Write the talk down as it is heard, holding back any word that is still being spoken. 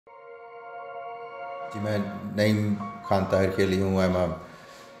जी मैं नईम खान Tahirkheli हूँ.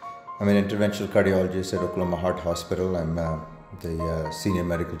 I'm an interventional cardiologist at Oklahoma Heart Hospital. I'm the senior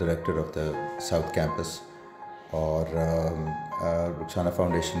medical director of the South Campus. और Rukhsana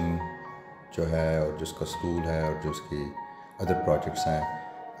Foundation जो है और जिसका स्कूल है और जो उसकी other projects हैं,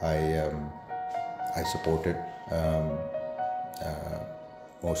 I support it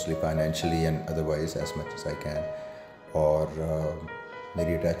mostly financially and otherwise as much as I can. और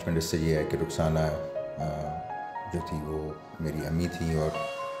मेरी अटैचमेंट इससे ये है कि रुखसाना जो थी वो मेरी अम्मी थी और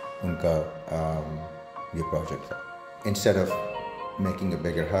उनका ये प्रोजेक्ट था. Instead of making a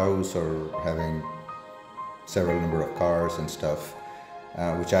bigger house or having several number of cars and stuff,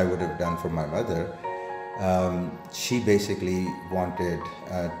 which I would have done for my mother, she basically wanted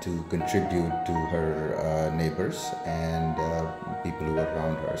to contribute to her neighbors and people who were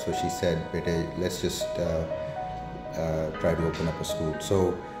around her. So she said, "Bete, let's just try to open up a school."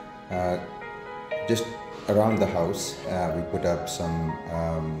 So just around the house we put up some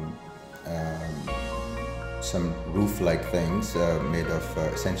roof-like things made of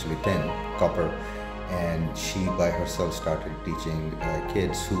essentially tin, copper, and she by herself started teaching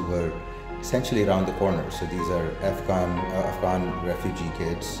kids who were essentially around the corner. So these are Afghan refugee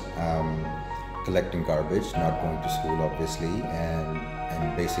kids collecting garbage, not going to school obviously,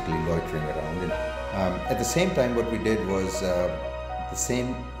 and basically loitering around. At the same time, what we did was the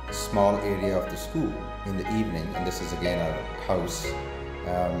same small area of the school in the evening, and this is again our house,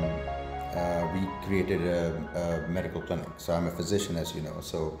 we created a medical clinic. So I'm a physician, as you know,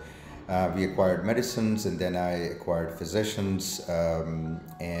 so we acquired medicines, and then I acquired physicians,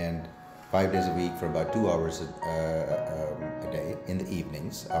 and 5 days a week for about 2 hours a day in the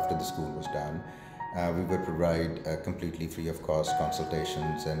evenings after the school was done. We would provide completely free of cost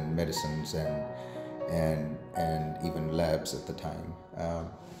consultations and medicines and even labs at the time.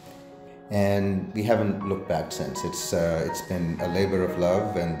 And we haven't looked back since. It's been a labor of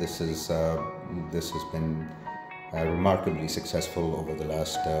love, and this has been remarkably successful over the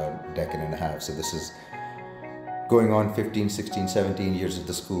last decade and a half. So this is going on 15, 16, 17 years at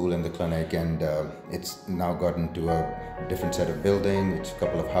the school and the clinic, and it's now gotten to a different set of building. It's a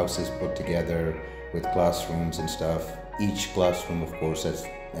couple of houses put together with classrooms and stuff. Each classroom, of course,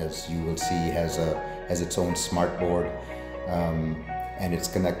 as you will see, has its own smart board, and it's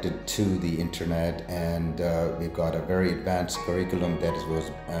connected to the internet, and we've got a very advanced curriculum that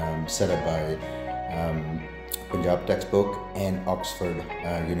was set up by Punjab Textbook and Oxford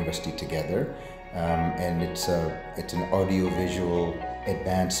University together. And it's an audio-visual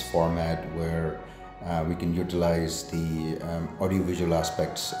advanced format where we can utilize the audio-visual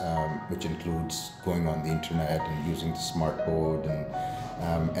aspects, which includes going on the internet and using the smart board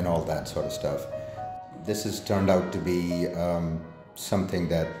and all that sort of stuff. This has turned out to be something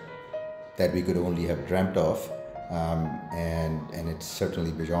that we could only have dreamt of, and it's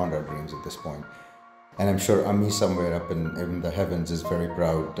certainly beyond our dreams at this point. And I'm sure Ami somewhere up in the heavens is very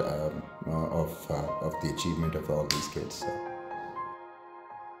proud of the achievement of all these kids. So.